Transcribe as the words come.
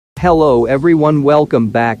Hello everyone, welcome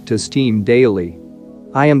back to Steam Daily.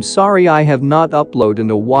 I am sorry I have not uploaded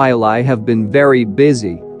in a while. I have been very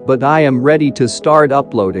busy, but I am ready to start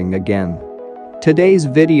uploading again. Today's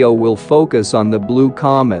video will focus on the Blue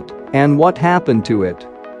Comet and what happened to it.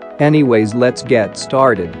 Anyways, let's get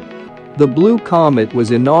started. The Blue Comet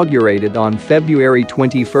was inaugurated on February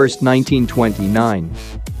 21, 1929.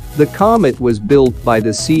 The comet was built by the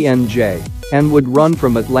CNJ and would run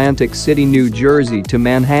from Atlantic City, New Jersey to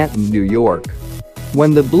Manhattan, New York.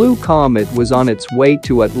 When the Blue Comet was on its way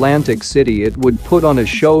to Atlantic City, it would put on a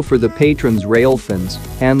show for the patrons, railfans,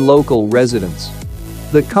 and local residents.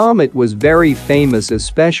 The Comet was very famous,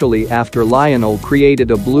 especially after Lionel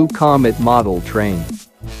created a Blue Comet model train.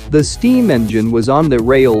 The steam engine was on the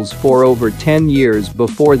rails for over 10 years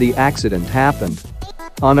before the accident happened.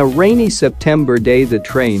 On a rainy September day, the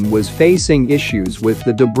train was facing issues with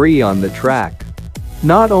the debris on the track.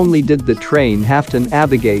 Not only did the train have to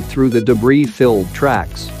navigate through the debris-filled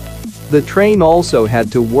tracks, the train also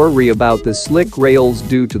had to worry about the slick rails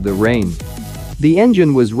due to the rain. The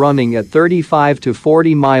engine was running at 35 to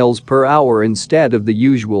 40 miles per hour instead of the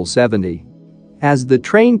usual 70. As the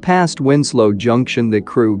train passed Winslow Junction, the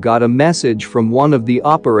crew got a message from one of the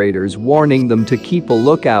operators warning them to keep a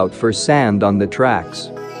lookout for sand on the tracks.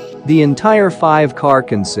 The entire 5-car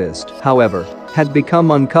consist, however, had become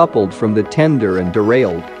uncoupled from the tender and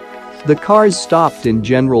derailed. The cars stopped in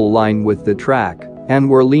general line with the track and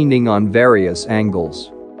were leaning on various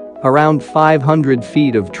angles. Around 500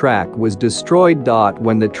 feet of track was destroyed.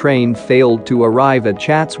 When the train failed to arrive at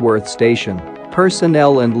Chatsworth Station,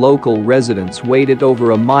 personnel and local residents waded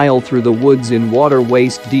over a mile through the woods in water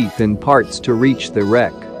waist deep in parts to reach the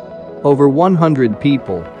wreck. Over 100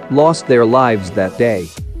 people lost their lives that day.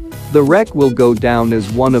 The wreck will go down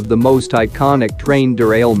as one of the most iconic train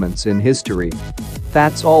derailments in history.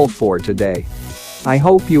 That's all for today. I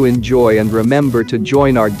hope you enjoy and remember to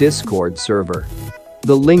join our Discord server.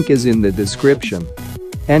 The link is in the description.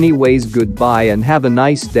 Anyways, goodbye and have a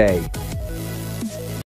nice day.